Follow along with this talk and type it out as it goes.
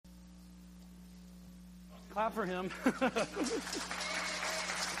Clap for him. Oh, that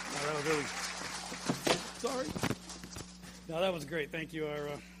was really... Sorry. No, that was great. Thank you,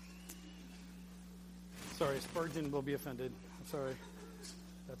 Ira. Sorry, Spurgeon will be offended. I'm sorry.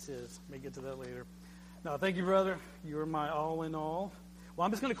 That's his. May get to that later. No, thank you, brother. You are my all in all. Well,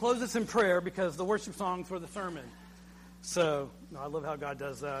 I'm just going to close this in prayer because the worship songs were the sermon. So, I love how God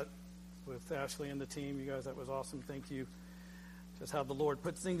does that with Ashley and the team. You guys, that was awesome. Thank you. Just how the Lord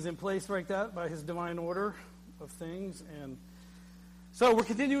puts things in place like that by his divine order of things. And so we're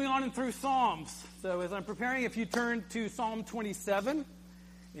continuing on and through Psalms. So as I'm preparing, if you turn to Psalm 27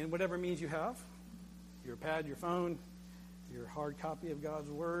 in whatever means you have, your pad, your phone, your hard copy of God's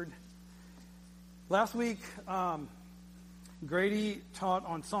Word. Last week, Grady taught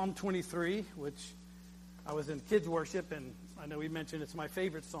on Psalm 23, which I was in kids worship, and I know he mentioned it's my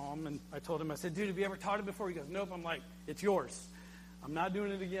favorite psalm. And I told him, I said, dude, have you ever taught it before? He goes, nope. I'm like, it's yours. I'm not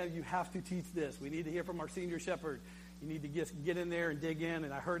doing it again. You have to teach this. We need to hear from our senior shepherd. You need to get in there and dig in.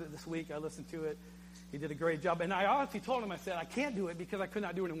 And I heard it this week. I listened to it. He did a great job. And I honestly told him, I said, I can't do it because I could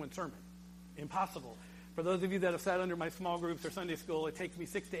not do it in one sermon. Impossible. For those of you that have sat under my small groups or Sunday school, it takes me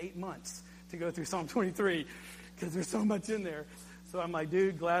 6 to 8 months to go through Psalm 23 because there's so much in there. So I'm like,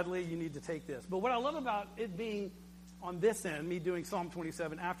 dude, gladly, you need to take this. But what I love about it being on this end, me doing Psalm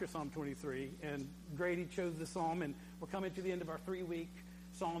 27 after Psalm 23, and Grady chose the psalm, and we're coming to the end of our 3-week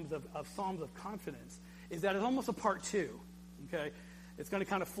Psalms of Psalms of Confidence, is that it's almost a part 2, okay? It's going to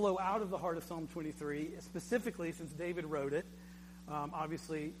kind of flow out of the heart of Psalm 23, specifically since David wrote it.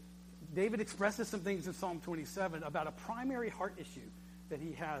 Obviously, David expresses some things in Psalm 27 about a primary heart issue that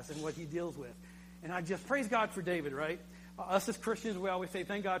he has and what he deals with. And I just praise God for David, right? Us as Christians, we always say,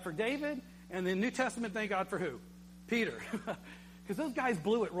 thank God for David, and the New Testament, thank God for who? Peter. Because those guys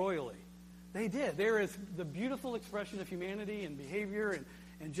blew it royally. They did. There is the beautiful expression of humanity and behavior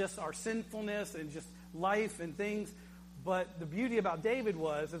and just our sinfulness and just life and things. But the beauty about David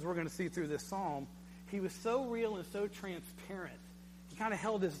was, as we're going to see through this psalm, he was so real and so transparent. He kind of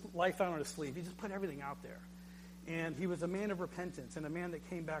held his life out on his sleeve. He just put everything out there. And he was a man of repentance and a man that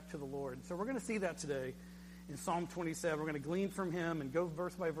came back to the Lord. And so we're going to see that today in Psalm 27. We're going to glean from him and go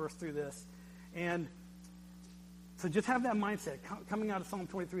verse by verse through this. And so just have that mindset coming out of Psalm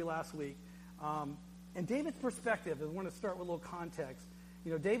 23 last week. And David's perspective, I want to start with a little context.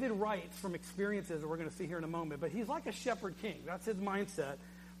 You know, David writes from experiences that we're going to see here in a moment, but he's like a shepherd king. That's his mindset.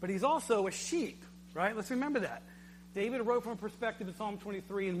 But he's also a sheep, right? Let's remember that. David wrote from a perspective in Psalm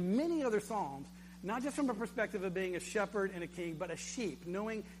 23 and many other Psalms, not just from a perspective of being a shepherd and a king, but a sheep,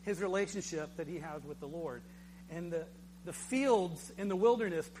 knowing his relationship that he has with the Lord. And the fields in the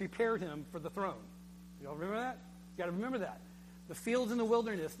wilderness prepared him for the throne. You all remember that? You got to remember that. The fields in the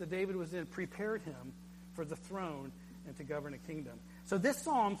wilderness that David was in prepared him for the throne and to govern a kingdom. So this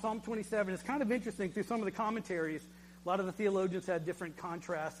psalm, Psalm 27, is kind of interesting through some of the commentaries. A lot of the theologians had different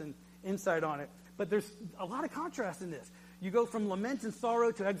contrasts and insight on it. But there's a lot of contrast in this. You go from lament and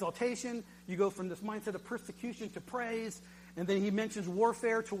sorrow to exaltation. You go from this mindset of persecution to praise. And then he mentions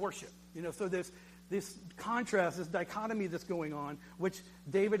warfare to worship. You know, so there's this contrast, this dichotomy that's going on, which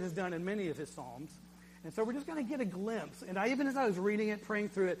David has done in many of his psalms. And so we're just going to get a glimpse. And even as I was reading it, praying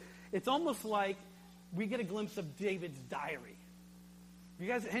through it, it's almost like we get a glimpse of David's diary. You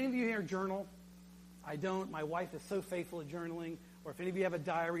guys, any of you here journal? I don't. My wife is so faithful at journaling. Or if any of you have a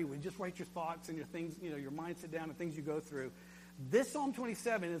diary, we just write your thoughts and your things, you know, your mindset down and things you go through. This Psalm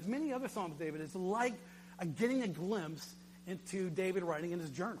 27, as many other Psalms of David, is like getting a glimpse into David writing in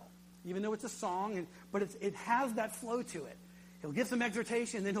his journal. Even though it's a song, but it has that flow to it. He'll give some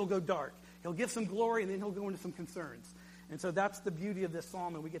exhortation, then he'll go dark. He'll give some glory, and then he'll go into some concerns. And so that's the beauty of this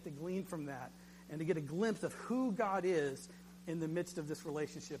psalm, and we get to glean from that and to get a glimpse of who God is in the midst of this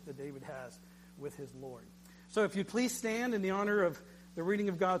relationship that David has with his Lord. So if you'd please stand in the honor of the reading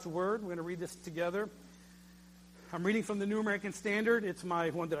of God's Word. We're going to read this together. I'm reading from the New American Standard. It's my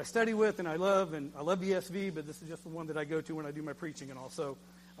one that I study with and I love ESV, but this is just the one that I go to when I do my preaching, and also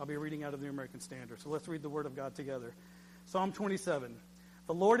I'll be reading out of the New American Standard. So let's read the Word of God together. Psalm 27.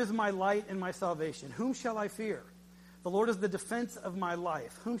 The Lord is my light and my salvation. Whom shall I fear? The Lord is the defense of my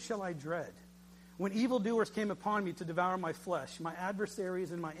life. Whom shall I dread? When evildoers came upon me to devour my flesh, my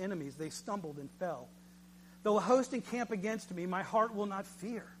adversaries and my enemies, they stumbled and fell. Though a host encamp against me, my heart will not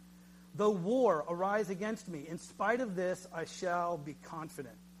fear. Though war arise against me, in spite of this I shall be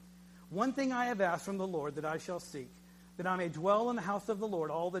confident. One thing I have asked from the Lord that I shall seek, that I may dwell in the house of the Lord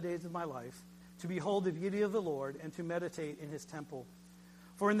all the days of my life, to behold the beauty of the Lord and to meditate in his temple.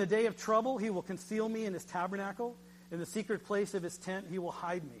 For in the day of trouble he will conceal me in his tabernacle. In the secret place of his tent he will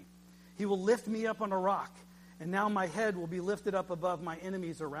hide me. He will lift me up on a rock, and now my head will be lifted up above my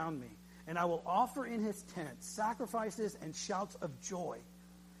enemies around me. and I will offer in his tent sacrifices and shouts of joy.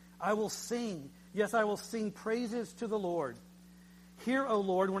 I will sing, yes, I will sing praises to the Lord. Hear, O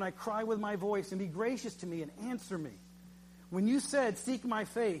Lord, when I cry with my voice, and be gracious to me and answer me. When you said, seek my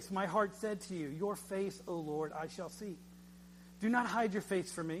face, my heart said to you, your face, O Lord, I shall seek. Do not hide your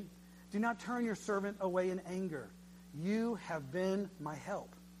face from me. Do not turn your servant away in anger. You have been my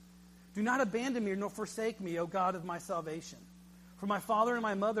help. Do not abandon me nor forsake me, O God of my salvation. For my father and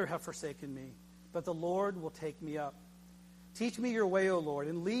my mother have forsaken me, but the Lord will take me up. Teach me your way, O Lord,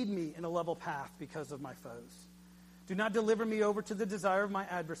 and lead me in a level path because of my foes. Do not deliver me over to the desire of my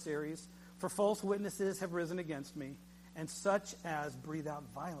adversaries, for false witnesses have risen against me, and such as breathe out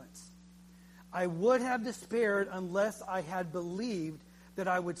violence. I would have despaired unless I had believed that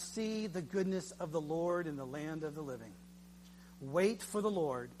I would see the goodness of the Lord in the land of the living. Wait for the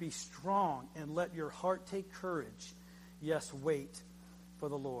Lord, be strong, and let your heart take courage. Yes, wait for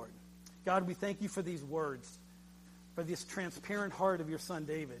the Lord. God, we thank you for these words, for this transparent heart of your son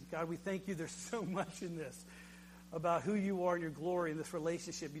David. God, we thank you there's so much in this about who you are and your glory and this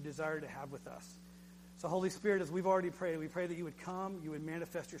relationship you desire to have with us. So Holy Spirit, as we've already prayed, we pray that you would come, you would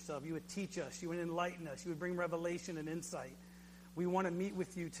manifest yourself, you would teach us, you would enlighten us, you would bring revelation and insight. We want to meet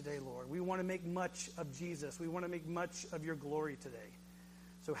with you today, Lord. We want to make much of Jesus. We want to make much of your glory today.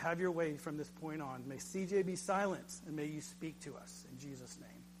 So have your way from this point on. May CJ be silent, and may you speak to us. In Jesus'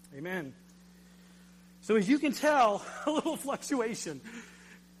 name, amen. So as you can tell, a little fluctuation.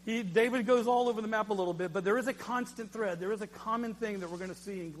 David goes all over the map a little bit, but there is a constant thread. There is a common thing that we're going to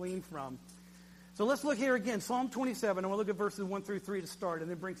see and glean from. So let's look here again, Psalm 27, and we'll look at verses 1 through 3 to start, and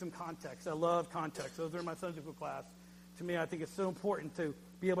then bring some context. I love context. Those are in my Sunday school class. To me, I think it's so important to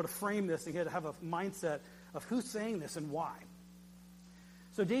be able to frame this and have a mindset of who's saying this and why.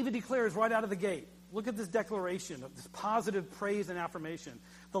 So David declares right out of the gate, look at this declaration of this positive praise and affirmation.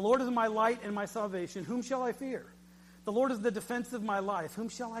 The Lord is my light and my salvation. Whom shall I fear? The Lord is the defense of my life. Whom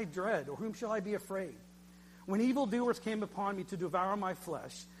shall I dread, or whom shall I be afraid? When evildoers came upon me to devour my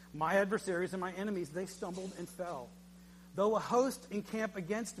flesh, my adversaries and my enemies, they stumbled and fell. Though a host encamp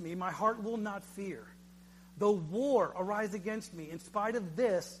against me, my heart will not fear. Though war arise against me, in spite of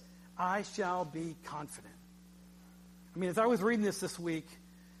this, I shall be confident. I mean, as I was reading this week,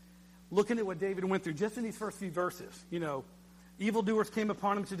 looking at what David went through, just in these first few verses, evildoers came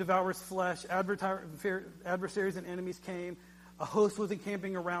upon him to devour his flesh, adversaries and enemies came, a host was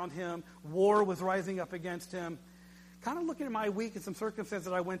encamping around him, war was rising up against him. Kind of looking at my week and some circumstances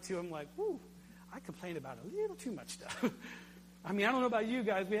that I went to, I'm like, whoo, I complained about a little too much stuff. I mean, I don't know about you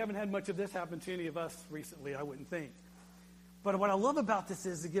guys. We haven't had much of this happen to any of us recently, I wouldn't think. But what I love about this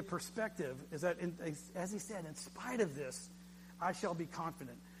is to get perspective, is that, as he said, in spite of this, I shall be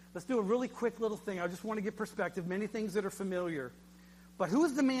confident. Let's do a really quick little thing. I just want to get perspective, many things that are familiar. But who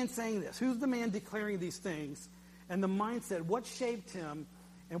is the man saying this? Who's the man declaring these things? And the mindset, what shaped him,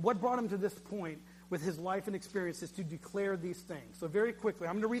 and what brought him to this point with his life and experiences to declare these things? So very quickly,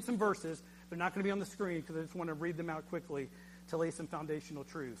 I'm going to read some verses. They're not going to be on the screen because I just want to read them out quickly to lay some foundational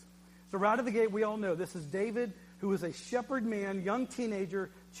truths. So right out of the gate, we all know this is David, who was a shepherd man, young teenager,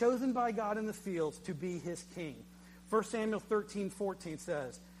 chosen by God in the fields to be his king. 1 Samuel 13:14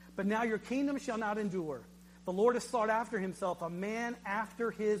 says, "But now your kingdom shall not endure. The Lord has sought after himself a man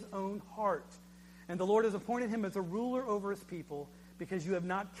after his own heart. And the Lord has appointed him as a ruler over his people, because you have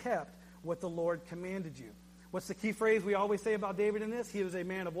not kept what the Lord commanded you." What's the key phrase we always say about David in this? He was a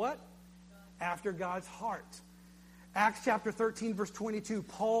man of what? After God's heart. Acts chapter 13, verse 22,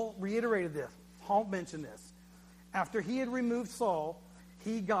 Paul reiterated this. Paul mentioned this. After he had removed Saul,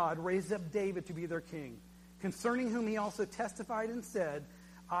 he, God, raised up David to be their king, concerning whom he also testified and said,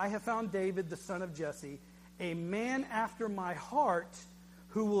 I have found David, the son of Jesse, a man after my heart,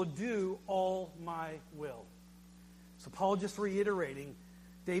 who will do all my will. So Paul just reiterating,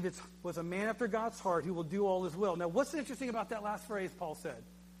 David was a man after God's heart who will do all his will. Now, what's interesting about that last phrase Paul said?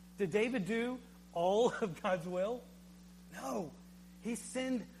 Did David do all of God's will? No. He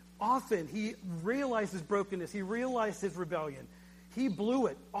sinned often. He realized his brokenness. He realized his rebellion. He blew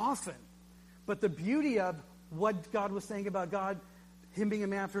it often. But the beauty of what God was saying about God, him being a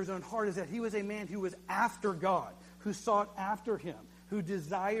man after his own heart, is that he was a man who was after God, who sought after him, who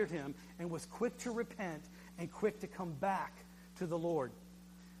desired him, and was quick to repent and quick to come back to the Lord.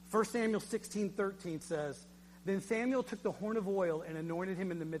 1 Samuel 16:13 says, Then Samuel took the horn of oil and anointed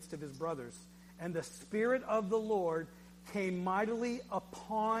him in the midst of his brothers. And the Spirit of the Lord came mightily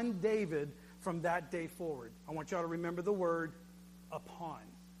upon David from that day forward. I want y'all to remember the word upon.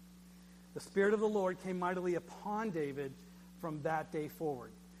 The Spirit of the Lord came mightily upon David from that day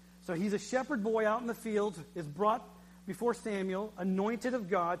forward. So he's a shepherd boy out in the fields, is brought before Samuel, anointed of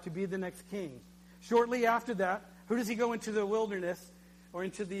God to be the next king. Shortly after that, who does he go into the wilderness or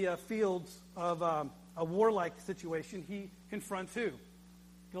into the fields of a warlike situation? He confronts who?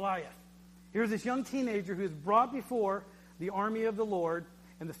 Goliath. Here's this young teenager who is brought before the army of the Lord,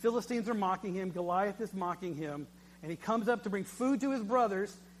 and the Philistines are mocking him. Goliath is mocking him. And he comes up to bring food to his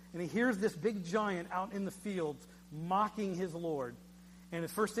brothers, and he hears this big giant out in the fields mocking his Lord. And in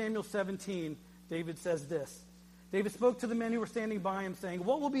 1 Samuel 17, David says this. David spoke to the men who were standing by him, saying,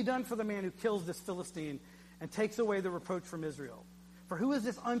 "What will be done for the man who kills this Philistine and takes away the reproach from Israel? For who is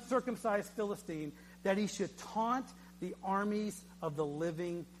this uncircumcised Philistine that he should taunt the armies of the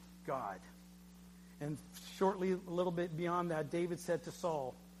living God?" And shortly, a little bit beyond that, David said to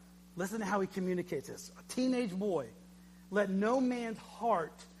Saul, listen to how he communicates this. "A teenage boy, let no man's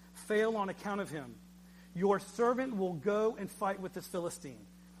heart fail on account of him. Your servant will go and fight with this Philistine."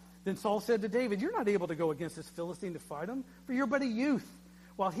 Then Saul said to David, "You're not able to go against this Philistine to fight him, for you're but a youth,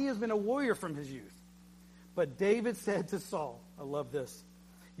 while he has been a warrior from his youth." But David said to Saul, I love this,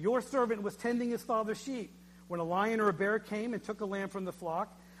 "Your servant was tending his father's sheep. When a lion or a bear came and took a lamb from the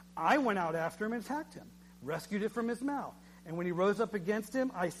flock, I went out after him and attacked him, rescued it from his mouth. And when he rose up against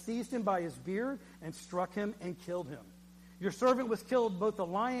him, I seized him by his beard and struck him and killed him. Your servant was killed, both the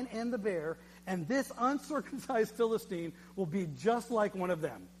lion and the bear, and this uncircumcised Philistine will be just like one of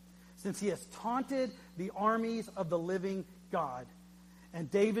them, since he has taunted the armies of the living God."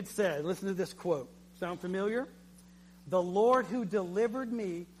 And David said, listen to this quote. Sound familiar? "The Lord who delivered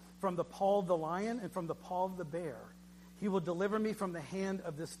me from the paw of the lion and from the paw of the bear, he will deliver me from the hand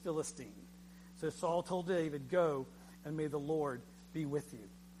of this Philistine." So Saul told David, "Go, and may the Lord be with you."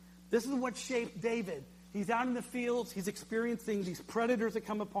 This is what shaped David. He's out in the fields. He's experiencing these predators that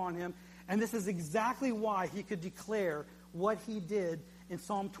come upon him. And this is exactly why he could declare what he did in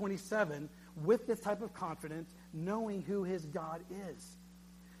Psalm 27 with this type of confidence, knowing who his God is.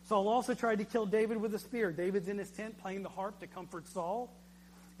 Saul also tried to kill David with a spear. David's in his tent playing the harp to comfort Saul.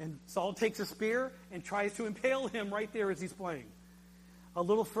 And Saul takes a spear and tries to impale him right there as he's playing. A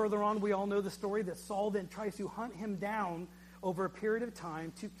little further on, we all know the story that Saul then tries to hunt him down over a period of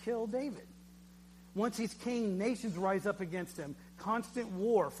time to kill David. Once he's king, nations rise up against him. Constant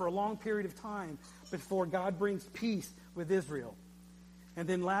war for a long period of time before God brings peace with Israel. And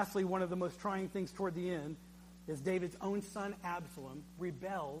then lastly, one of the most trying things toward the end is David's own son Absalom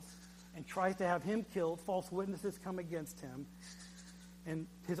rebels and tries to have him killed. False witnesses come against him. And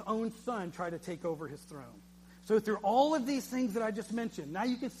his own son tried to take over his throne. So through all of these things that I just mentioned, now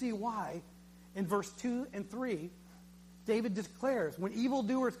you can see why in verse 2 and 3, David declares, "When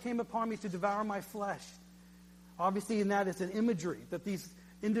evildoers came upon me to devour my flesh," obviously in that it's an imagery that these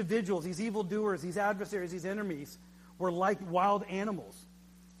individuals, these evildoers, these adversaries, these enemies were like wild animals.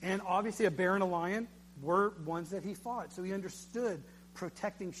 And obviously a bear and a lion were ones that he fought. So he understood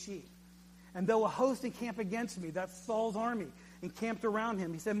protecting sheep. "And though a host encamp against me," that's Saul's army, encamped around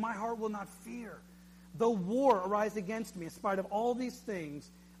him, he said, "My heart will not fear. Though war arise against me, in spite of all these things,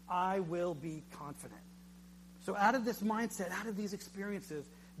 I will be confident." So out of this mindset, out of these experiences,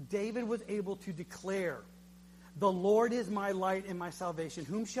 David was able to declare, "The Lord is my light and my salvation.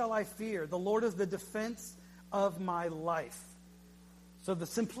 Whom shall I fear? The Lord is the defense of my life." So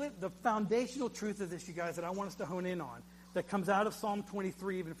the foundational truth of this, you guys, that I want us to hone in on, that comes out of Psalm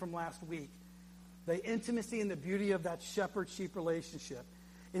 23, even from last week, the intimacy and the beauty of that shepherd-sheep relationship,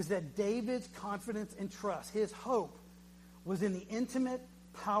 is that David's confidence and trust, his hope, was in the intimate,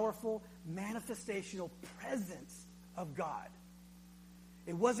 powerful, manifestational presence of God.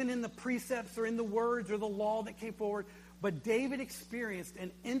 It wasn't in the precepts or in the words or the law that came forward, but David experienced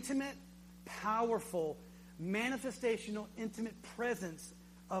an intimate, powerful, manifestational, intimate presence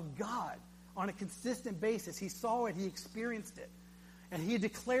of God on a consistent basis. He saw it, he experienced it, and he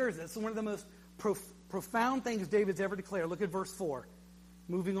declares it. It's one of the most profound things David's ever declared. Look at verse 4.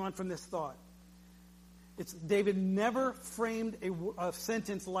 Moving on from this thought. David never framed a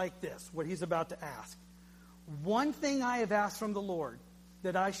sentence like this, what he's about to ask. "One thing I have asked from the Lord,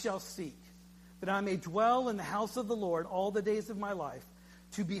 that I shall seek, that I may dwell in the house of the Lord all the days of my life,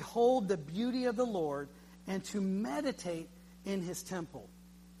 to behold the beauty of the Lord and to meditate in his temple."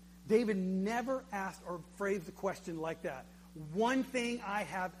 David never asked or phrased the question like that. One thing I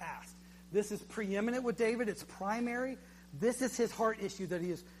have asked. This is preeminent with David. It's primary. This is his heart issue that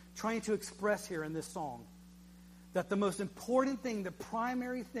he is trying to express here in this song. That the most important thing, the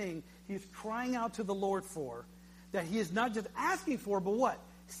primary thing he is crying out to the Lord for, that he is not just asking for, but what?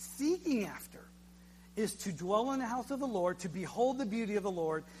 Seeking after, is to dwell in the house of the Lord, to behold the beauty of the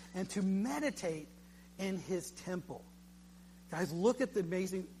Lord, and to meditate in his temple. Guys, look at the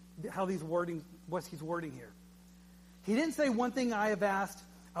amazing, how what he's wording here. He didn't say, one thing I have asked,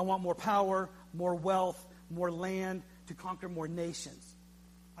 I want more power, more wealth, more land, to conquer more nations.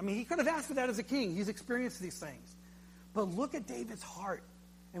 I mean, he could have asked for that as a king. He's experienced these things. But look at David's heart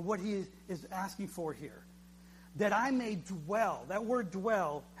and what he is asking for here. That I may dwell. That word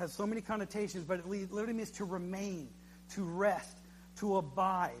dwell has so many connotations, but it literally means to remain, to rest, to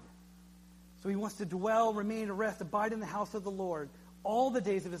abide. So he wants to dwell, remain, to rest, abide in the house of the Lord all the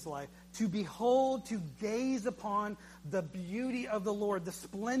days of his life, to behold, to gaze upon the beauty of the Lord, the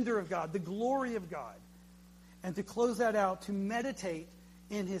splendor of God, the glory of God. And to close that out, to meditate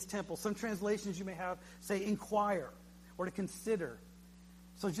in his temple. Some translations you may have say inquire or to consider.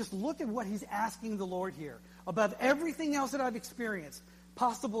 So just look at what he's asking the Lord here. Above everything else that I've experienced,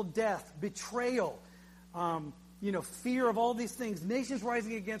 possible death, betrayal, fear of all these things, nations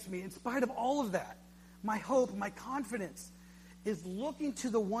rising against me, in spite of all of that, my hope, my confidence is looking to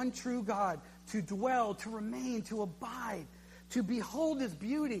the one true God, to dwell, to remain, to abide, to behold his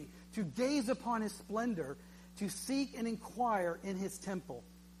beauty, to gaze upon his splendor, to seek and inquire in his temple.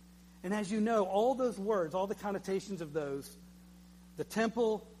 And as you know, all those words, all the connotations of those, the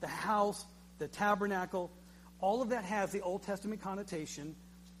temple, the house, the tabernacle, all of that has the Old Testament connotation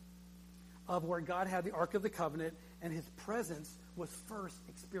of where God had the Ark of the Covenant and his presence was first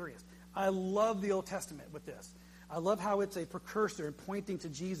experienced. I love the Old Testament with this. I love how it's a precursor and pointing to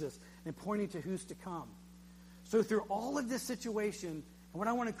Jesus and pointing to who's to come. So through all of this situation, and what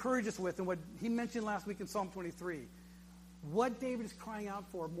I want to encourage us with, and what he mentioned last week in Psalm 23, what David is crying out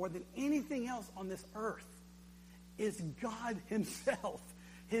for more than anything else on this earth is God himself,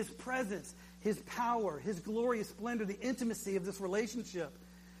 his presence, his power, his glorious splendor, the intimacy of this relationship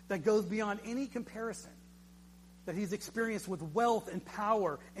that goes beyond any comparison that he's experienced with wealth and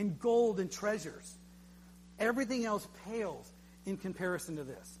power and gold and treasures. Everything else pales in comparison to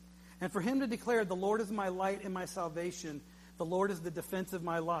this. And for him to declare, the Lord is my light and my salvation, the Lord is the defense of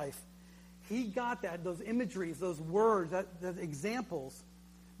my life, he got that, those imageries, those words, those examples,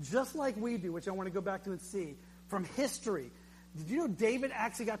 just like we do, which I want to go back to and see, from history. Did you know David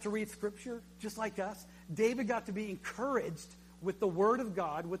actually got to read Scripture just like us? David got to be encouraged with the Word of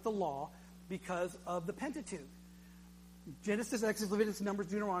God, with the law, because of the Pentateuch. Genesis, Exodus, Leviticus, Numbers,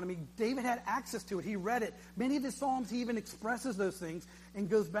 Deuteronomy. David had access to it. He read it. Many of his Psalms, he even expresses those things and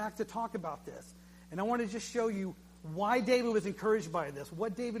goes back to talk about this. And I want to just show you why David was encouraged by this,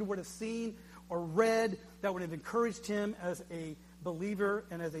 what David would have seen or read that would have encouraged him as a believer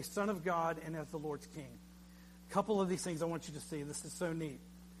and as a son of God and as the Lord's king. A couple of these things I want you to see. This is so neat.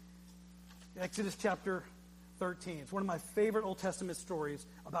 Exodus chapter 13. It's one of my favorite Old Testament stories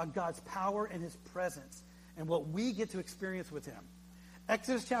about God's power and his presence and what we get to experience with him.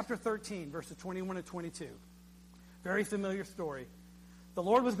 Exodus chapter 13, verses 21 and 22. Very familiar story. The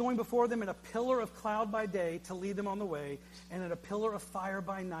Lord was going before them in a pillar of cloud by day to lead them on the way, and in a pillar of fire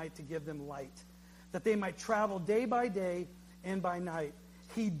by night to give them light, that they might travel day by day and by night.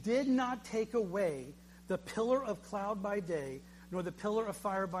 He did not take away the pillar of cloud by day, nor the pillar of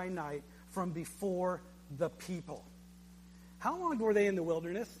fire by night from before the people. How long were they in the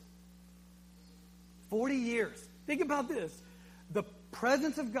wilderness? 40 years. Think about this. The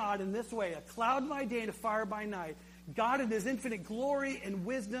presence of God in this way, a cloud by day and a fire by night, God in his infinite glory and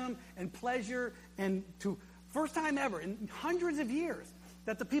wisdom and pleasure, and to first time ever in hundreds of years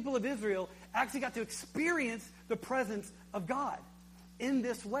that the people of Israel actually got to experience the presence of God in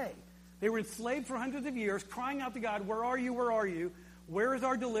this way. They were enslaved for hundreds of years, crying out to God, where are you, where are you? Where is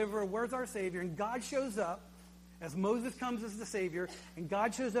our deliverer? Where's our Savior? And God shows up as Moses comes as the Savior, and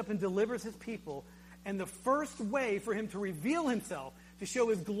God shows up and delivers his people. And the first way for him to reveal himself, to show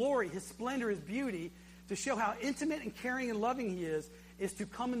his glory, his splendor, his beauty, to show how intimate and caring and loving he is to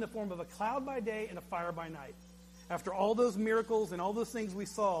come in the form of a cloud by day and a fire by night. After all those miracles and all those things we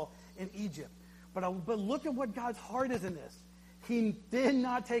saw in Egypt. But look at what God's heart is in this. He did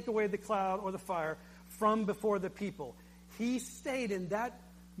not take away the cloud or the fire from before the people. He stayed in that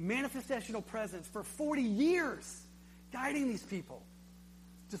manifestational presence for 40 years, guiding these people.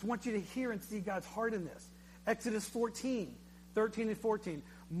 Just want you to hear and see God's heart in this. Exodus 14, 13 and 14.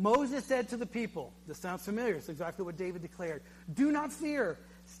 Moses said to the people, this sounds familiar, it's exactly what David declared, do not fear,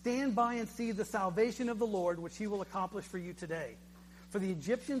 stand by and see the salvation of the Lord, which he will accomplish for you today. For the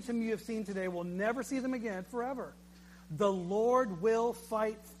Egyptians whom you have seen today will never see them again forever. The Lord will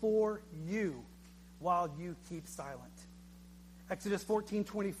fight for you while you keep silent. Exodus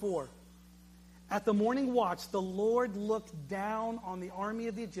 14:24. At the morning watch, the Lord looked down on the army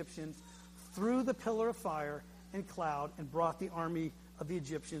of the Egyptians through the pillar of fire and cloud and brought the army of the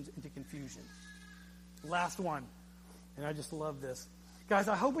Egyptians into confusion. Last one, and I just love this. Guys,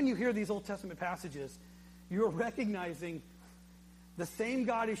 I hope when you hear these Old Testament passages, you're recognizing the same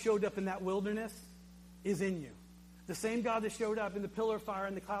God who showed up in that wilderness is in you. The same God that showed up in the pillar of fire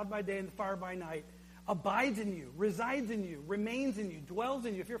and the cloud by day and the fire by night abides in you, resides in you, remains in you, dwells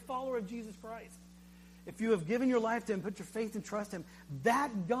in you. If you're a follower of Jesus Christ, if you have given your life to him, put your faith and trust him,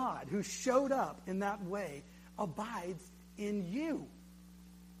 that God who showed up in that way abides in you.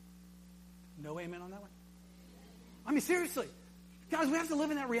 No amen on that one? I mean, seriously. Guys, we have to live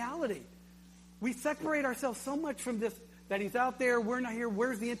in that reality. We separate ourselves so much from this, that he's out there, we're not here,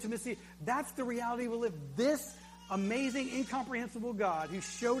 where's the intimacy? That's the reality we live. This amazing, incomprehensible God who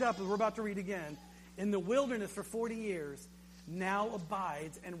showed up, as we're about to read again, in the wilderness for 40 years, now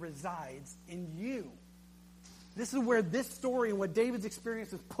abides and resides in you. This is where this story and what David's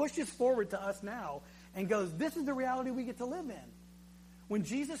experiences pushes forward to us now and goes, this is the reality we get to live in. When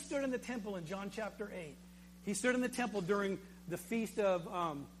Jesus stood in the temple in John chapter 8, he stood in the temple during the Feast of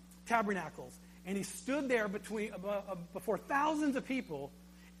Tabernacles, and he stood there before thousands of people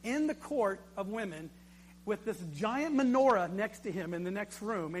in the court of women with this giant menorah next to him in the next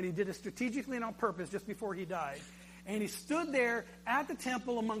room, and he did it strategically and on purpose just before he died. And he stood there at the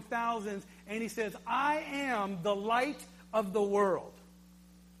temple among thousands, and he says, I am the light of the world.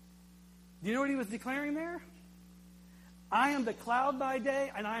 Do you know what he was declaring there? I am the cloud by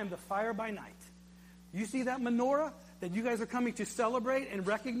day, and I am the fire by night. You see that menorah that you guys are coming to celebrate and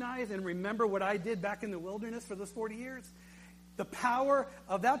recognize and remember what I did back in the wilderness for those 40 years? The power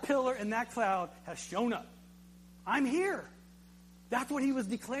of that pillar and that cloud has shown up. I'm here. That's what he was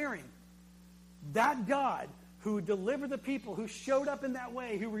declaring. That God who delivered the people, who showed up in that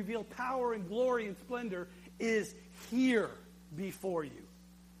way, who revealed power and glory and splendor, is here before you.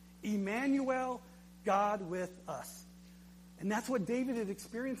 Emmanuel, God with us. And that's what David is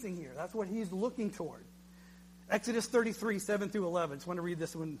experiencing here. That's what he's looking toward. Exodus 33, 7 through 11. I just want to read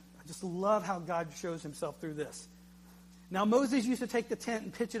this one. I just love how God shows himself through this. Now Moses used to take the tent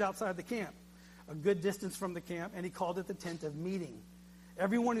and pitch it outside the camp, a good distance from the camp, and he called it the tent of meeting.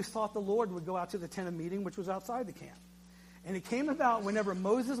 Everyone who sought the Lord would go out to the tent of meeting, which was outside the camp. And it came about whenever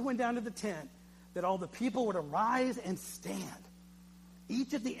Moses went down to the tent that all the people would arise and stand,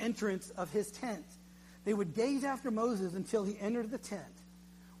 each at the entrance of his tent. They would gaze after Moses until he entered the tent.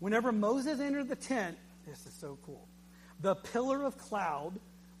 Whenever Moses entered the tent, this is so cool, the pillar of cloud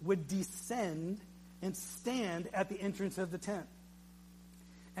would descend and stand at the entrance of the tent.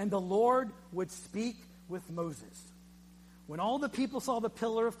 And the Lord would speak with Moses. When all the people saw the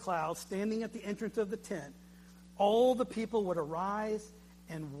pillar of cloud standing at the entrance of the tent, all the people would arise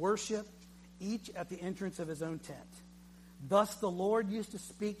and worship, each at the entrance of his own tent. Thus the Lord used to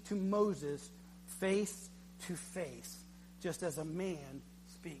speak to Moses face to face, just as a man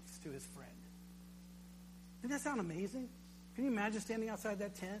speaks to his friend. Doesn't that sound amazing? Can you imagine standing outside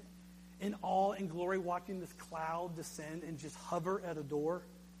that tent in awe and glory, watching this cloud descend and just hover at a door?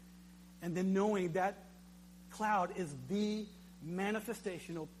 And then knowing that cloud is the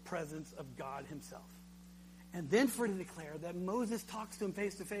manifestational presence of God himself. And then for it to declare that Moses talks to him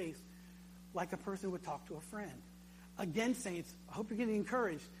face to face like a person would talk to a friend. Again, saints, I hope you're getting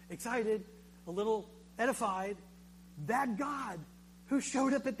encouraged, excited, a little edified. That God who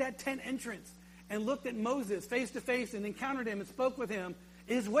showed up at that tent entrance and looked at Moses face to face and encountered him and spoke with him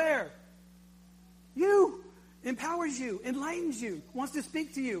is where? You. Empowers you, enlightens you, wants to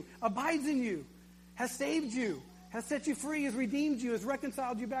speak to you, abides in you, has saved you, has set you free, has redeemed you, has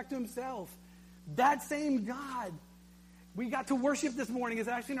reconciled you back to himself. That same God we got to worship this morning as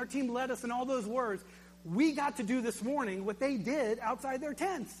Ashley and our team led us in all those words. We got to do this morning what they did outside their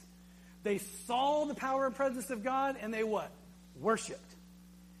tents. They saw the power and presence of God, and they what? Worshipped.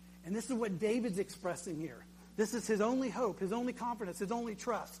 And this is what David's expressing here. This is his only hope, his only confidence, his only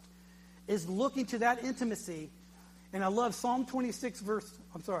trust, is looking to that intimacy. And I love Psalm 26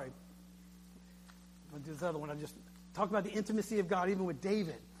 this other one. I just talk about the intimacy of God even with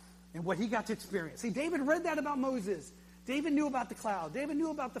David and what he got to experience. See, David read that about Moses. David knew about the cloud. David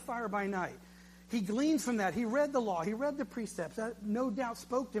knew about the fire by night. He gleaned from that. He read the law. He read the precepts. That no doubt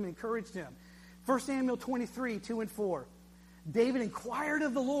spoke to him, encouraged him. 1 Samuel 23, 2 and 4. David inquired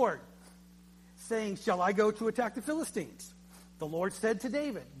of the Lord, saying, shall I go to attack the Philistines? The Lord said to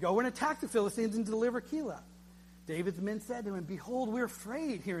David, go and attack the Philistines and deliver Keilah. David's men said to him, behold, we're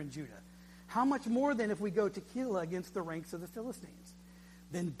afraid here in Judah. How much more then if we go to Keilah against the ranks of the Philistines?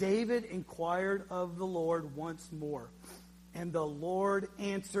 Then David inquired of the Lord once more. And the Lord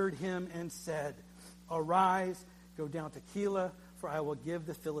answered him and said, arise, go down to Keilah, for I will give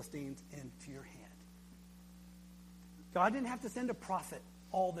the Philistines into your hand. God didn't have to send a prophet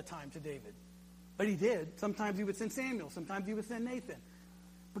all the time to David. But he did. Sometimes he would send Samuel. Sometimes he would send Nathan.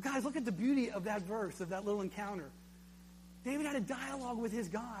 But guys, look at the beauty of that verse, of that little encounter. David had a dialogue with his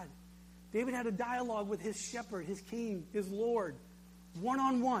God. David had a dialogue with his shepherd, his king, his Lord.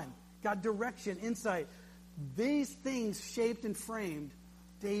 One-on-one. Got direction, insight. These things shaped and framed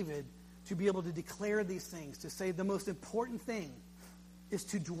David to be able to declare these things, to say the most important thing is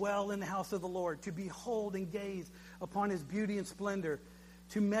to dwell in the house of the Lord, to behold and gaze upon his beauty and splendor,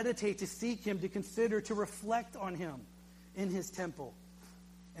 to meditate, to seek him, to consider, to reflect on him in his temple.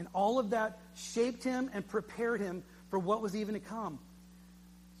 And all of that shaped him and prepared him for what was even to come.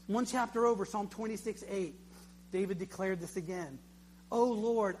 One chapter over, Psalm 26:8, David declared this again. "O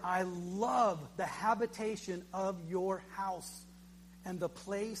Lord, I love the habitation of your house and the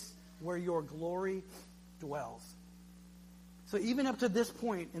place where your glory dwells." So even up to this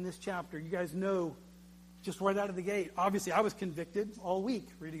point in this chapter, you guys know, just right out of the gate, obviously I was convicted all week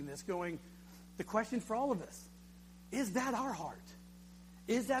reading this, going, the question for all of us, is that our heart?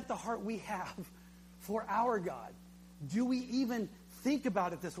 Is that the heart we have for our God? Do we even think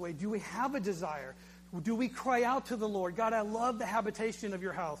about it this way? Do we have a desire? Do we cry out to the Lord, God, I love the habitation of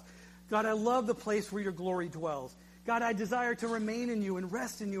your house. God, I love the place where your glory dwells. God, I desire to remain in you and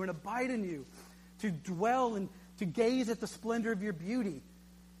rest in you and abide in you, to dwell and to gaze at the splendor of your beauty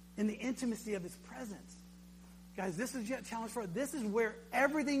in the intimacy of his presence. Guys, this is yet a challenge for us. This is where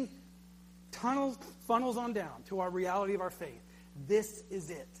everything funnels on down to our reality of our faith. This is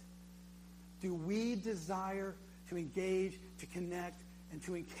it. Do we desire to engage, to connect, and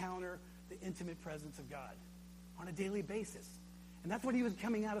to encounter the intimate presence of God on a daily basis? And that's what he was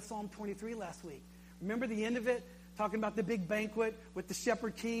coming out of Psalm 23 last week. Remember the end of it? Talking about the big banquet with the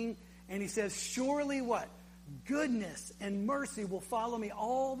shepherd king. And he says, surely what? Goodness and mercy will follow me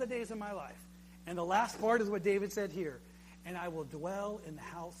all the days of my life. And the last part is what David said here. And I will dwell in the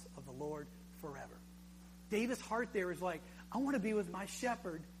house of the Lord forever. David's heart there is like, I want to be with my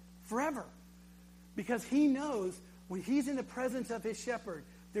shepherd forever. Because he knows when he's in the presence of his shepherd,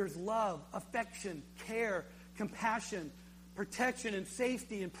 there's love, affection, care, compassion, protection, and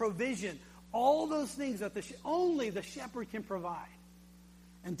safety, and provision. All those things that only the shepherd can provide.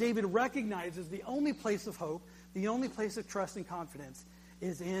 And David recognizes the only place of hope, the only place of trust and confidence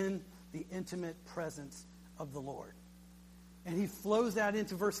is in the intimate presence of the Lord. And he flows that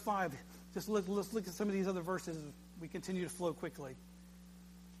into verse 5. Let's look at some of these other verses as we continue to flow quickly.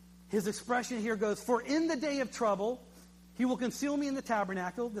 His expression here goes, for in the day of trouble, he will conceal me in the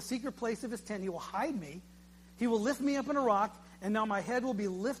tabernacle, the secret place of his tent. He will hide me. He will lift me up in a rock, and now my head will be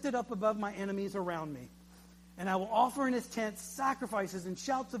lifted up above my enemies around me. And I will offer in his tent sacrifices and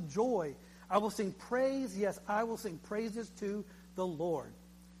shouts of joy. I will sing praise. Yes, I will sing praises to the Lord.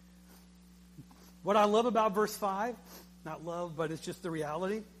 What I love about verse 5, not love, but it's just the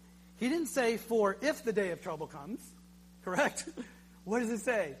reality. He didn't say, for if the day of trouble comes. Correct? What does it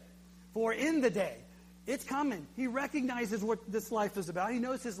say? For in the day. It's coming. He recognizes what this life is about. He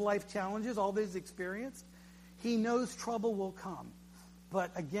knows his life challenges, all that he's experienced. He knows trouble will come.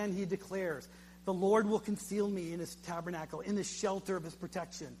 But again, he declares, the Lord will conceal me in his tabernacle, in the shelter of his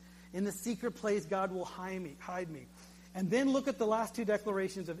protection. In the secret place, God will hide me. And then look at the last two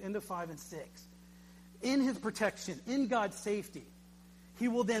declarations of end of 5 and 6. In his protection, in God's safety, he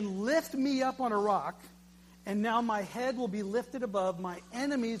will then lift me up on a rock, and now my head will be lifted above my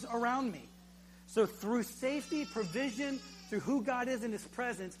enemies around me. So through safety, provision, through who God is in his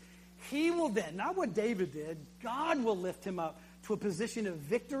presence, he will then, not what David did, God will lift him up to a position of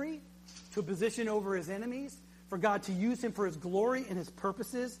victory, to a position over his enemies, for God to use him for his glory and his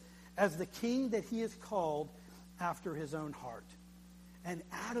purposes as the king that he is called after his own heart. And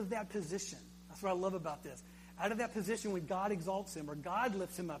out of that position, that's what I love about this, out of that position when God exalts him or God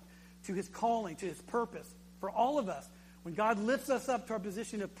lifts him up to his calling, to his purpose, for all of us, when God lifts us up to our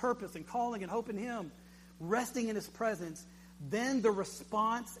position of purpose and calling and hope in him, resting in his presence, then the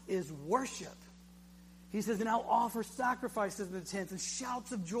response is worship. He says, and I'll offer sacrifices in the tents and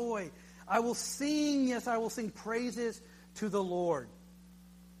shouts of joy. I will sing, yes, I will sing praises to the Lord.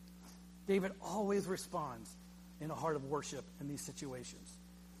 David always responds in a heart of worship in these situations,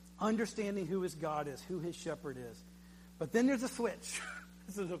 understanding who his God is, who his shepherd is. But then there's a switch.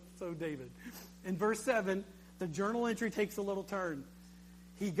 This is so David. In verse 7, the journal entry takes a little turn.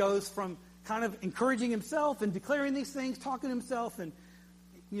 He goes from kind of encouraging himself and declaring these things, talking to himself and,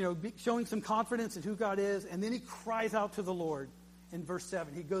 showing some confidence in who God is. And then he cries out to the Lord in verse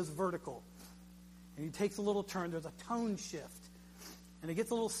 7. He goes vertical. And he takes a little turn. There's a tone shift. And it gets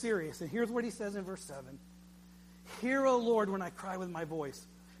a little serious. And here's what he says in verse 7. Hear, O Lord, when I cry with my voice.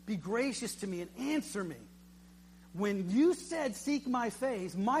 Be gracious to me and answer me. When you said, seek my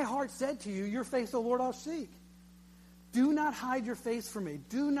face, my heart said to you, your face, O Lord, I'll seek. Do not hide your face from me.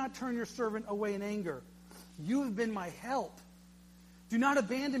 Do not turn your servant away in anger. You have been my help. Do not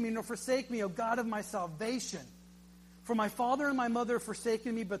abandon me nor forsake me, O God of my salvation. For my father and my mother have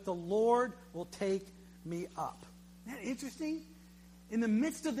forsaken me, but the Lord will take me up. Isn't that interesting? In the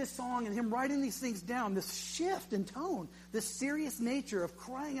midst of this song and him writing these things down, this shift in tone, this serious nature of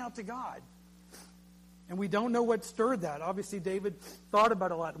crying out to God. And we don't know what stirred that. Obviously, David thought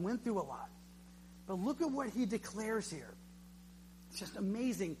about it a lot and went through a lot. But look at what he declares here. It's just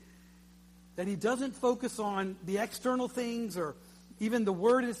amazing that he doesn't focus on the external things or even the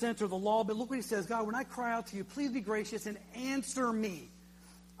word in a sense or the law. But look what he says. God, when I cry out to you, please be gracious and answer me.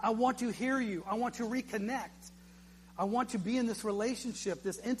 I want to hear you. I want to reconnect. I want to be in this relationship,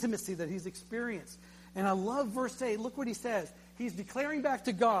 this intimacy that he's experienced. And I love verse 8. Look what he says. He's declaring back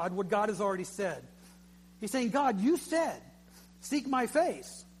to God what God has already said. He's saying, God, you said, seek my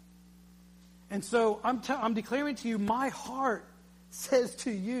face. And so I'm declaring to you, my heart says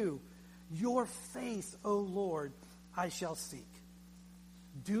to you, your face, O Lord, I shall seek.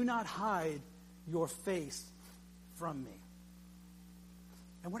 Do not hide your face from me.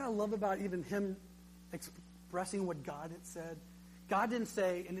 And what I love about even him expressing what God had said, God didn't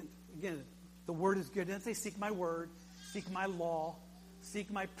say, and again, the word is good. He didn't say seek my word, seek my law,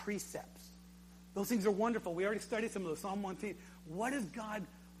 seek my precepts. Those things are wonderful. We already studied some of those. Psalm 110. What is God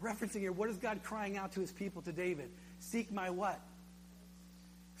referencing here? What is God crying out to his people, to David? Seek my what?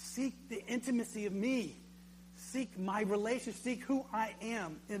 Seek the intimacy of me. Seek my relationship. Seek who I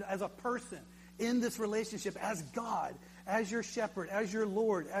am as a person in this relationship as God, as your shepherd, as your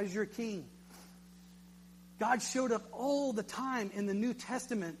Lord, as your king. God showed up all the time in the New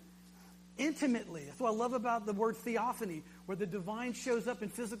Testament intimately. That's what I love about the word theophany, where the divine shows up in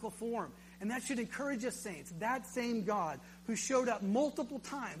physical form. And that should encourage us, saints. That same God who showed up multiple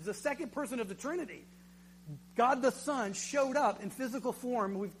times, the second person of the Trinity, God the Son, showed up in physical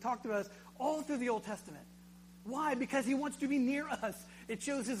form. We've talked about this all through the Old Testament. Why? Because he wants to be near us. It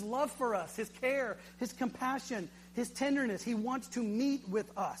shows his love for us, his care, his compassion, his tenderness. He wants to meet with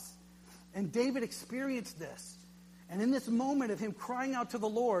us. And David experienced this. And in this moment of him crying out to the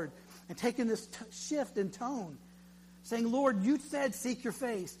Lord and taking this shift in tone, saying, Lord, you said seek your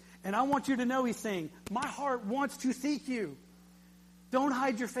face. And I want you to know, he's saying, my heart wants to seek you. Don't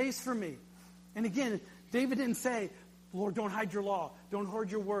hide your face from me. And again, David didn't say, Lord, don't hide your law. Don't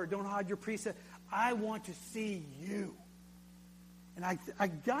hide your word. Don't hide your precept. I want to see you. And I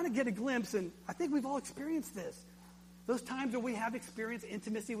got to get a glimpse, and I think we've all experienced this. Those times where we have experienced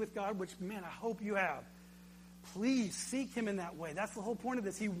intimacy with God, which, man, I hope you have. Please seek him in that way. That's the whole point of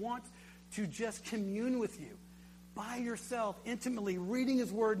this. He wants to just commune with you. By yourself, intimately, reading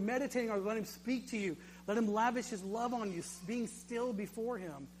his word, meditating on it, let him speak to you. Let him lavish his love on you, being still before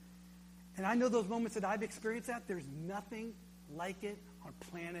him. And I know those moments that I've experienced that. There's nothing like it on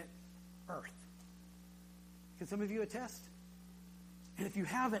planet Earth. Can some of you attest? And if you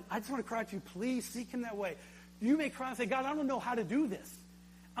haven't, I just want to cry to you, please seek him that way. You may cry and say, God, I don't know how to do this.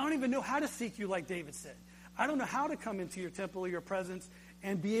 I don't even know how to seek you like David said. I don't know how to come into your temple or your presence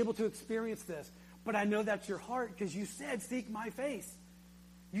and be able to experience this. But I know that's your heart because you said, seek my face.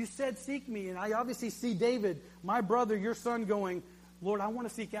 You said, seek me. And I obviously see David, my brother, your son, going, Lord, I want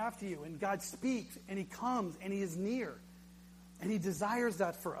to seek after you. And God speaks, and he comes, and he is near. And he desires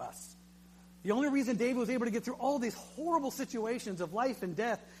that for us. The only reason David was able to get through all these horrible situations of life and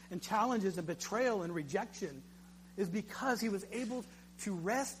death and challenges and betrayal and rejection is because he was able to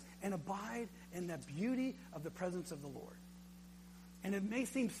rest and abide in the beauty of the presence of the Lord. And it may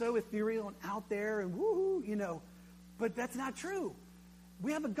seem so ethereal and out there and woo-hoo, but that's not true.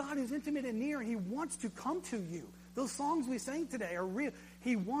 We have a God who's intimate and near, and he wants to come to you. Those songs we sang today are real.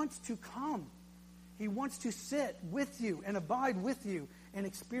 He wants to come. He wants to sit with you and abide with you and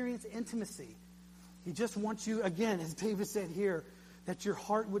experience intimacy. He just wants you, again, as David said here, that your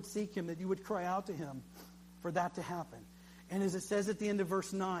heart would seek him, that you would cry out to him for that to happen. And as it says at the end of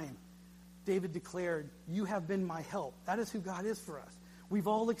verse 9, David declared, you have been my help. That is who God is for us. We've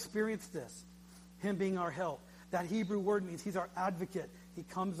all experienced this, him being our help. That Hebrew word means he's our advocate. He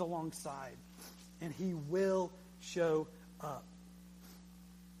comes alongside, and he will show up.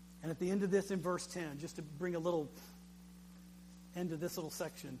 And at the end of this, in verse 10, just to bring a little end to this little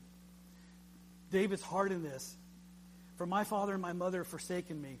section, David's heart in this, for my father and my mother have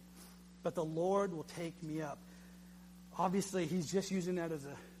forsaken me, but the Lord will take me up. Obviously, he's just using that as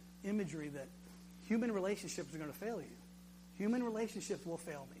a imagery that human relationships are going to fail you. Human relationships will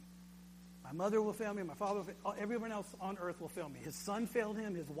fail me. My mother will fail me. My father will fail, everyone else on earth will fail me. His son failed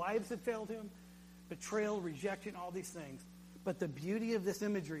him. His wives had failed him. Betrayal, rejection, all these things. But the beauty of this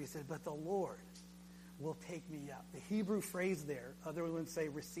imagery, he said, but the Lord will take me up. The Hebrew phrase there, other ones say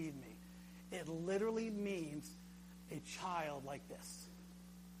receive me. It literally means a child like this,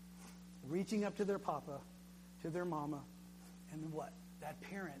 reaching up to their papa, to their mama, and what? That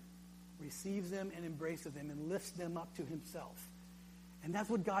parent receives them and embraces them and lifts them up to himself. And that's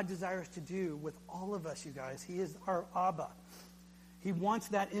what God desires to do with all of us, you guys. He is our Abba. He wants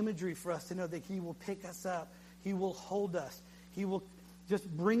that imagery for us to know that he will pick us up. He will hold us. He will just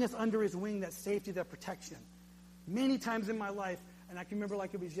bring us under his wing, that safety, that protection. Many times in my life, and I can remember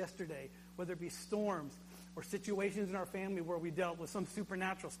like it was yesterday, whether it be storms or situations in our family where we dealt with some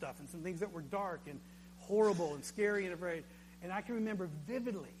supernatural stuff and some things that were dark and horrible and scary and afraid. And I can remember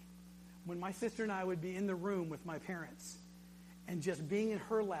vividly when my sister and I would be in the room with my parents and just being in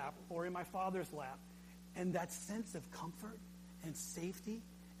her lap or in my father's lap, and that sense of comfort and safety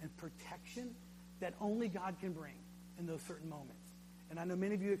and protection that only God can bring in those certain moments. And I know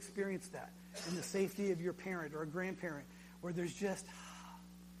many of you experienced that in the safety of your parent or a grandparent, where there's just,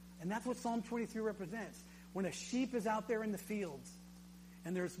 and that's what Psalm 23 represents. When a sheep is out there in the fields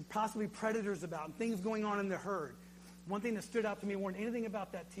and there's possibly predators about and things going on in the herd, one thing that stood out to me more than anything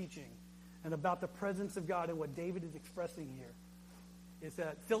about that teaching and about the presence of God and what David is expressing here is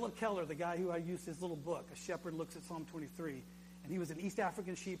that Philip Keller, the guy who I used his little book, A Shepherd Looks at Psalm 23, and he was an East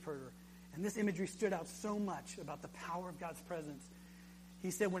African sheep herder, and this imagery stood out so much about the power of God's presence.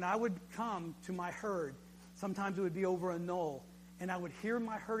 He said, when I would come to my herd, sometimes it would be over a knoll, and I would hear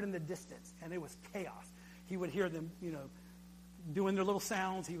my herd in the distance, and it was chaos. He would hear them, doing their little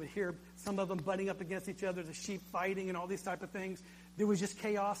sounds. He would hear some of them butting up against each other, the sheep fighting and all these type of things. There was just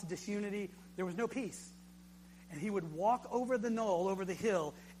chaos, disunity. There was no peace. And he would walk over the knoll, over the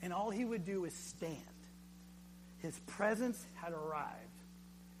hill, and all he would do is stand. His presence had arrived.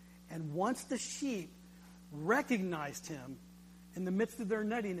 And once the sheep recognized him in the midst of their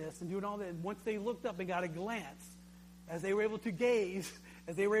nuttiness and doing all that, and once they looked up and got a glance, as they were able to gaze,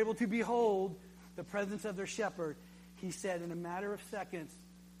 as they were able to behold the presence of their shepherd, he said, in a matter of seconds,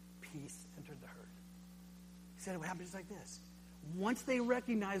 peace entered the herd. He said it would happen just like this. Once they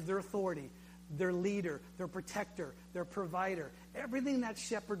recognized their authority, their leader, their protector, their provider, everything that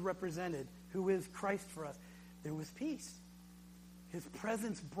shepherd represented, who is Christ for us, there was peace. His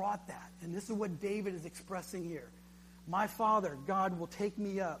presence brought that. And this is what David is expressing here. My Father, God, will take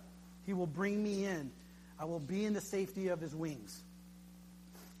me up. He will bring me in. I will be in the safety of his wings.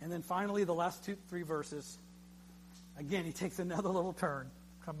 And then finally, the last 3 verses. Again, he takes another little turn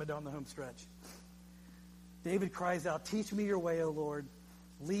coming down the home stretch. David cries out, teach me your way, O Lord.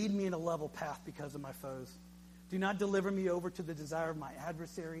 Lead me in a level path because of my foes. Do not deliver me over to the desire of my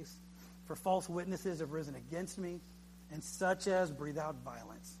adversaries, for false witnesses have risen against me, and such as breathe out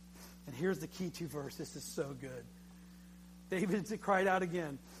violence. And here's the key 2 verse. This is so good. David cried out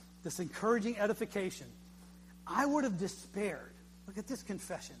again, this encouraging edification. I would have despaired. Look at this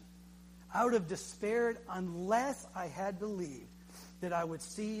confession. I would have despaired unless I had believed that I would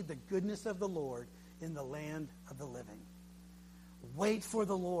see the goodness of the Lord in the land of the living. Wait for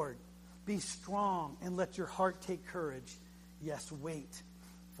the Lord. Be strong and let your heart take courage. Yes, wait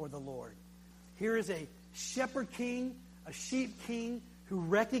for the Lord. Here is a shepherd king, a sheep king, who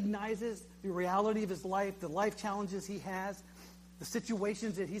recognizes the reality of his life, the life challenges he has, the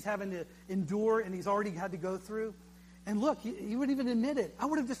situations that he's having to endure and he's already had to go through. And look, he would even admit it. I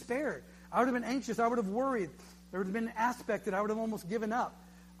would have despaired. I would have been anxious. I would have worried. There would have been an aspect that I would have almost given up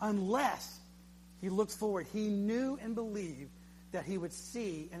unless he looks forward. He knew and believed that he would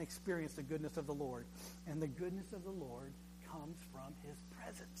see and experience the goodness of the Lord. And the goodness of the Lord comes from his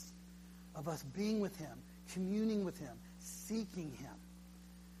presence, of us being with him, communing with him, seeking him.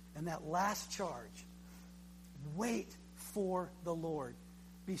 And that last charge, wait for the Lord.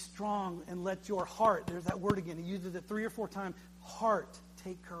 Be strong and let your heart, there's that word again, he uses it 3 or 4 times, heart,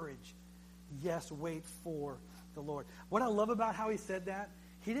 take courage. Yes, wait for the Lord. What I love about how he said that,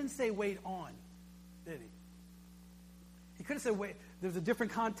 he didn't say wait on, did he? He could have said wait. There's a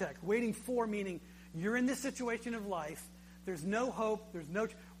different context. Waiting for meaning you're in this situation of life. There's no hope. There's no...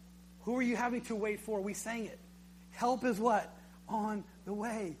 Who are you having to wait for? We sang it. Help is what? On the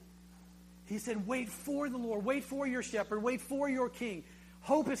way. He said wait for the Lord. Wait for your shepherd. Wait for your king.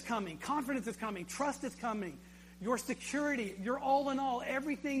 Hope is coming. Confidence is coming. Trust is coming. Your security, your all in all,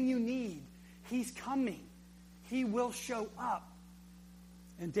 everything you need, he's coming. He will show up.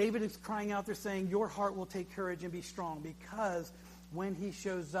 And David is crying out there saying, your heart will take courage and be strong, because when he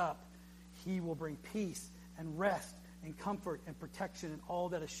shows up, he will bring peace and rest and comfort and protection and all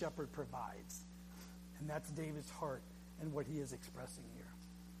that a shepherd provides. And that's David's heart and what he is expressing here.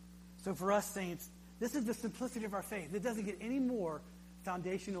 So for us saints, this is the simplicity of our faith. It doesn't get any more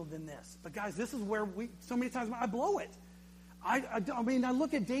foundational than this. But guys, this is where so many times I blow it. I mean, I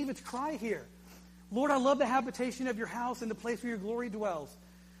look at David's cry here. Lord, I love the habitation of your house and the place where your glory dwells.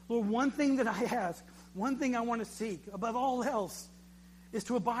 Lord, one thing that I ask, one thing I want to seek above all else is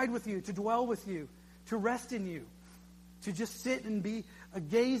to abide with you, to dwell with you, to rest in you, to just sit and be a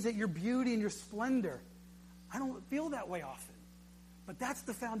gaze at your beauty and your splendor. I don't feel that way often. But that's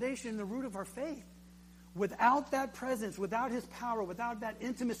the foundation and the root of our faith. Without that presence, without his power, without that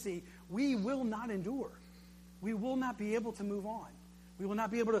intimacy, we will not endure. We will not be able to move on. We will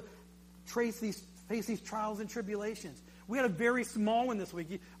not be able to face these trials and tribulations. We had a very small one this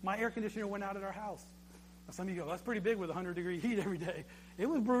week. My air conditioner went out at our house. Now, some of you go, that's pretty big with 100-degree heat every day. It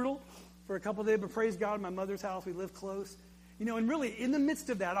was brutal for a couple of days, but praise God, my mother's house, we live close. You know, and really, in the midst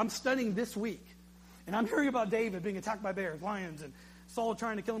of that, I'm studying this week. And I'm hearing about David being attacked by bears, lions, and Saul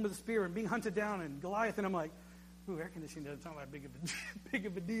trying to kill him with a spear, and being hunted down, and Goliath. And I'm like, ooh, air conditioning doesn't sound like big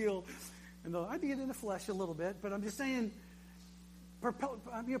of a deal. And though I did it in the flesh a little bit, but I'm just saying,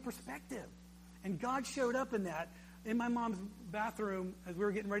 perspective. And God showed up in that. In my mom's bathroom, as we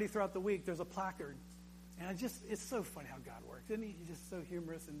were getting ready throughout the week, there's a placard. And it's so funny how God works, isn't he? He's just so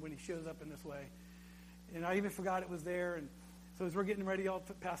humorous, and when he shows up in this way. And I even forgot it was there. And so as we're getting ready all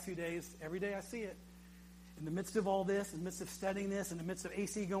the past few days, every day I see it. In the midst of all this, in the midst of studying this, in the midst of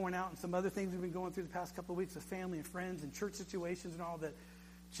AC going out and some other things we've been going through the past couple of weeks with family and friends and church situations and all that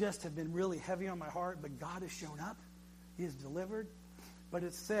just have been really heavy on my heart. But God has shown up. He has delivered. But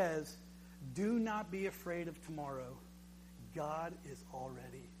it says, do not be afraid of tomorrow. God is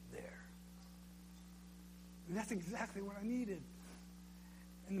already there. And that's exactly what I needed.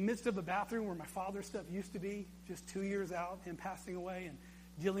 In the midst of a bathroom where my father's stuff used to be, just 2 years out, him passing away and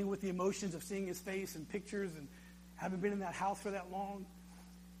dealing with the emotions of seeing his face and pictures and having been in that house for that long,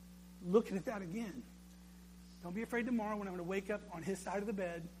 looking at that again. Don't be afraid tomorrow when I'm going to wake up on his side of the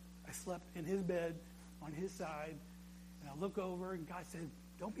bed. I slept in his bed on his side. And I look over and God said,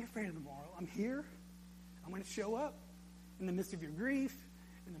 don't be afraid of tomorrow. I'm here. I'm going to show up in the midst of your grief,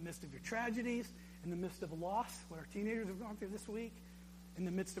 in the midst of your tragedies, in the midst of loss, what our teenagers have gone through this week, in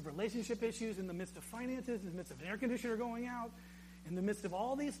the midst of relationship issues, in the midst of finances, in the midst of an air conditioner going out, in the midst of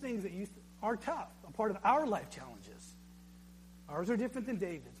all these things that are tough, a part of our life challenges. Ours are different than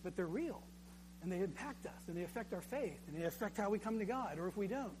David's, but they're real. And they impact us, and they affect our faith, and they affect how we come to God, or if we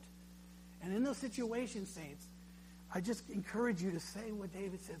don't. And in those situations, saints, I just encourage you to say what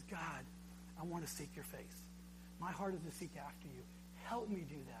David says, God, I want to seek your face. My heart is to seek after you. Help me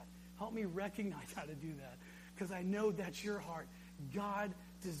do that. Help me recognize how to do that, because I know that's your heart. God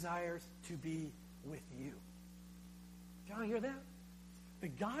desires to be with you. Do y'all hear that? The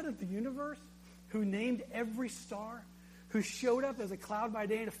God of the universe, who named every star, who showed up as a cloud by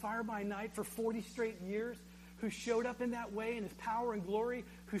day and a fire by night for 40 straight years, who showed up in that way in his power and glory,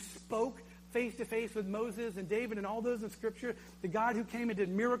 who spoke face to face with Moses and David and all those in Scripture, the God who came and did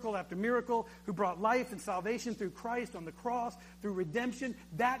miracle after miracle, who brought life and salvation through Christ on the cross, through redemption,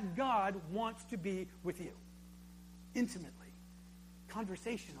 that God wants to be with you. Intimately,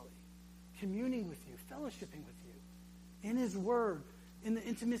 conversationally, communing with you, fellowshipping with you, in his word, in the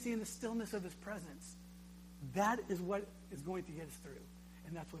intimacy and the stillness of his presence. That is what is going to get us through.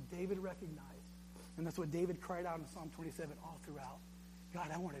 And that's what David recognized. And that's what David cried out in Psalm 27 all throughout. God,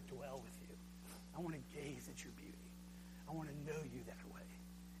 I want to dwell with you. I want to gaze at your beauty. I want to know you that way.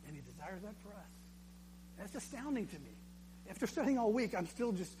 And he desires that for us. That's astounding to me. After studying all week, I'm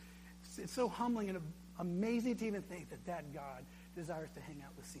still just, it's so humbling and amazing to even think that God desires to hang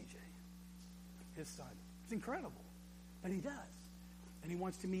out with CJ, his son. It's incredible. But he does. And he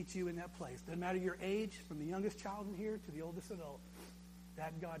wants to meet you in that place. Doesn't matter your age, from the youngest child in here to the oldest adult,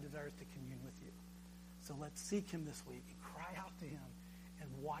 that God desires to commune with you. So let's seek him this week and cry out to him and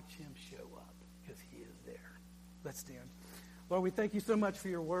watch him show up, because he is there. Let's stand. Lord, we thank you so much for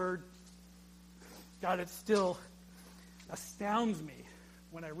your word. God, it still astounds me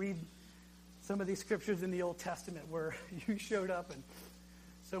when I read some of these scriptures in the Old Testament where you showed up in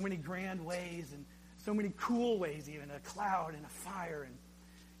so many grand ways and so many cool ways, even a cloud and a fire, and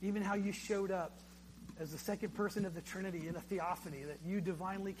even how you showed up as the second person of the Trinity in a theophany, that you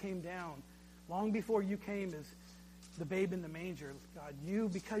divinely came down long before you came as the babe in the manger. God, you,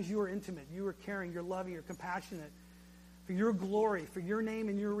 because you are intimate, you are caring, you're loving, you're compassionate, for your glory, for your name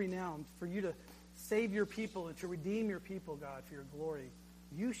and your renown, for you to save your people and to redeem your people, God, for your glory.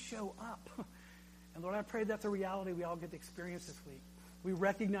 You show up. And Lord, I pray that's a reality we all get to experience this week. We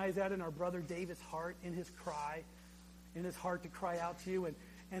recognize that in our brother David's heart, in his cry, in his heart to cry out to you.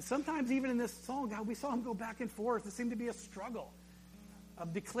 And sometimes even in this song, God, we saw him go back and forth. It seemed to be a struggle.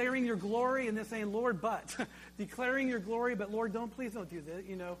 of declaring your glory and then saying, Lord, but. Declaring your glory, but Lord, please don't do this.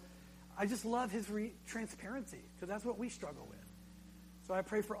 I just love his transparency, because that's what we struggle with. So I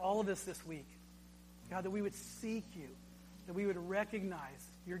pray for all of us this week, God, that we would seek you, that we would recognize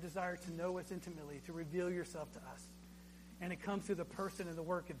your desire to know us intimately, to reveal yourself to us. And it comes through the person and the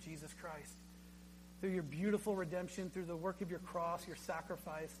work of Jesus Christ. Through your beautiful redemption, through the work of your cross, your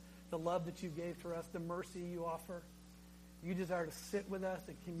sacrifice, the love that you gave for us, the mercy you offer. You desire to sit with us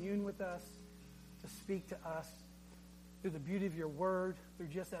and commune with us, to speak to us through the beauty of your word, through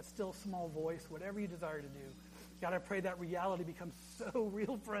just that still small voice, whatever you desire to do. God, I pray that reality becomes so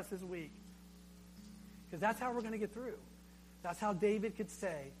real for us this week. Because that's how we're going to get through. That's how David could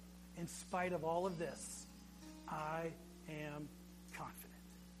say, in spite of all of this, I am confident.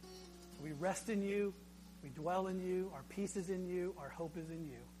 So we rest in you. We dwell in you. Our peace is in you. Our hope is in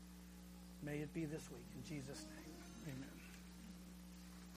you. May it be this week. In Jesus' name, amen.